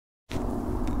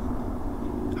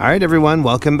Alright everyone,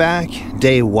 welcome back.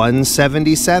 Day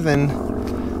 177.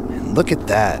 And look at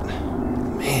that.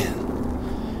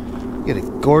 Man, we get a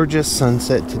gorgeous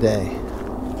sunset today.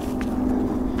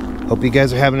 Hope you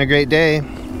guys are having a great day.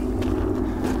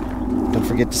 Don't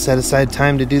forget to set aside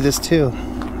time to do this too.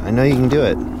 I know you can do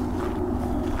it.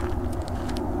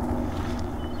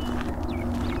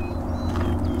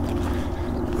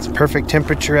 It's perfect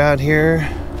temperature out here.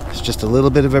 It's just a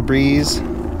little bit of a breeze.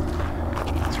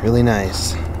 It's really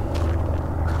nice.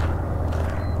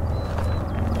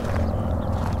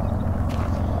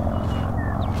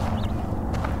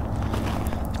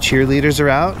 Cheerleaders are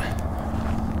out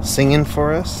singing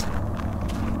for us.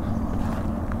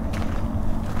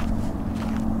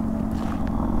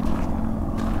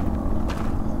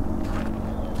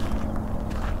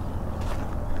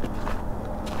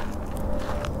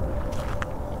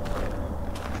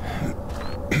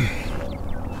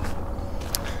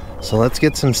 So let's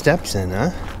get some steps in,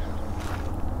 huh?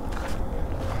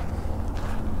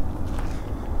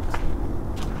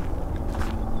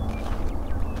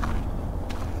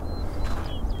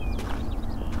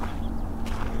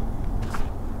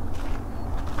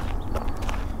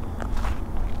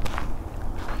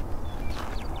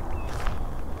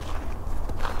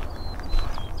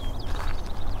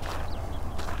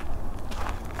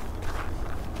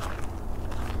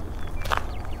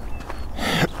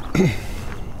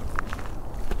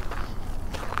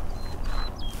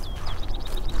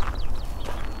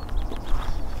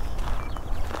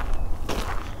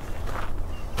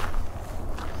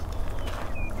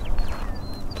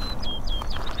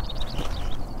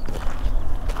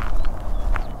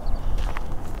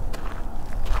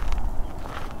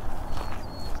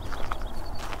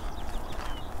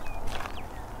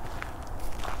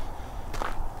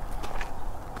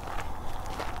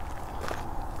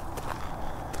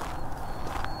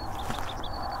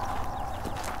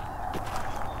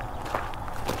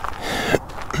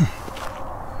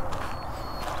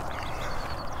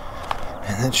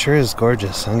 That sure is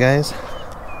gorgeous, huh guys?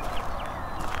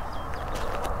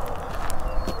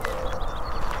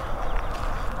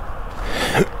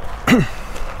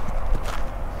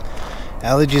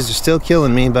 Allergies are still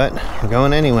killing me, but we're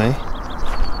going anyway.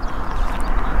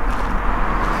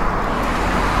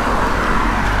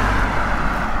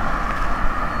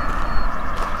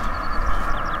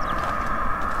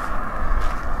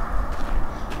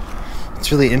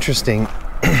 It's really interesting.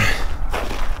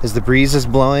 As the breeze is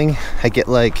blowing, I get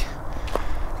like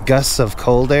gusts of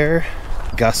cold air,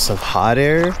 gusts of hot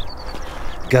air,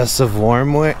 gusts of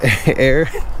warm air.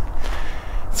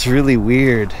 It's really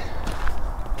weird.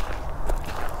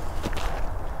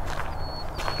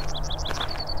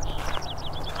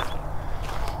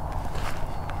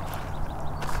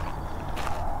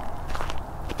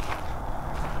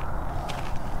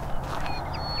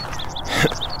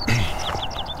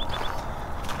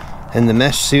 And the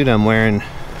mesh suit I'm wearing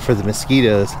for the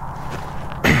mosquitoes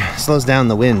slows down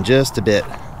the wind just a bit.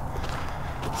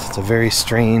 So it's a very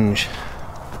strange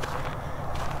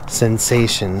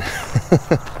sensation.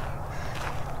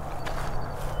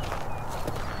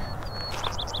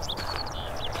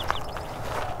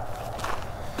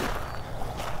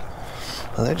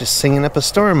 Well, they're just singing up a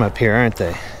storm up here, aren't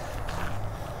they?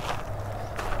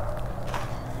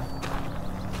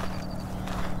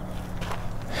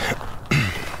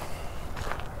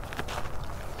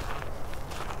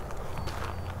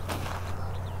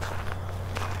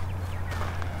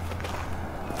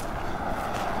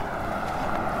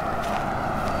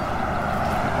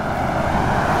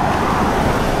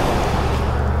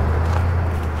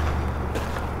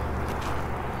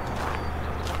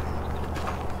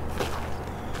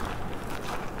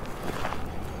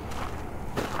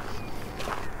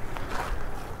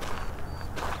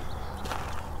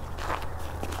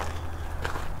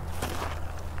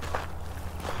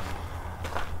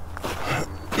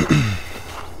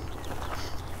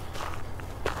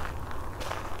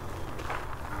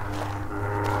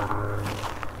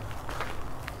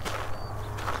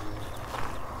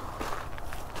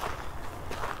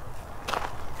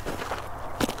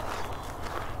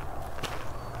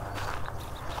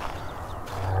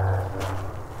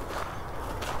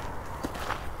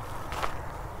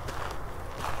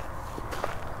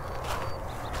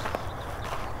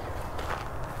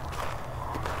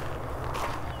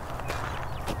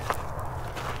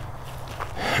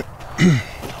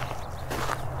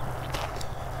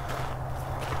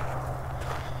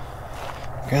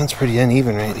 Ground's pretty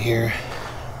uneven right here.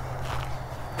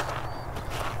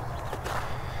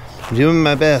 I'm doing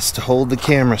my best to hold the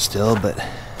camera still, but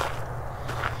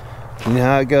you know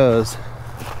how it goes.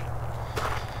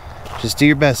 Just do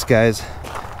your best, guys.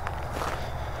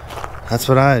 That's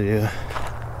what I do.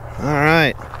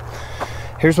 Alright.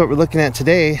 Here's what we're looking at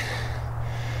today.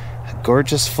 A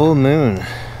gorgeous full moon.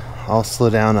 I'll slow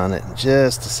down on it in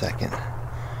just a second.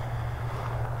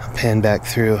 I'll pan back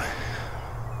through.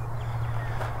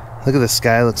 Look at the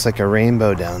sky, looks like a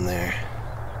rainbow down there.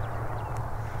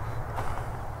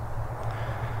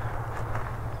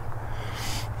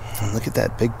 And look at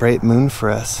that big bright moon for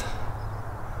us.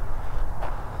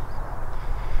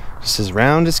 Just as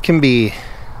round as can be.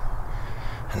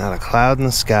 And not a cloud in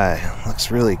the sky. Looks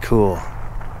really cool.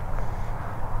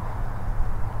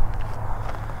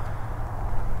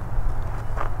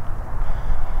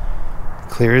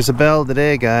 Clear as a bell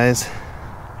today, guys.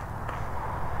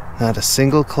 Not a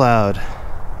single cloud.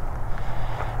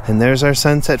 And there's our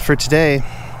sunset for today.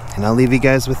 And I'll leave you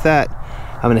guys with that.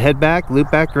 I'm gonna head back,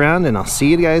 loop back around, and I'll see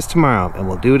you guys tomorrow, and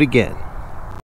we'll do it again.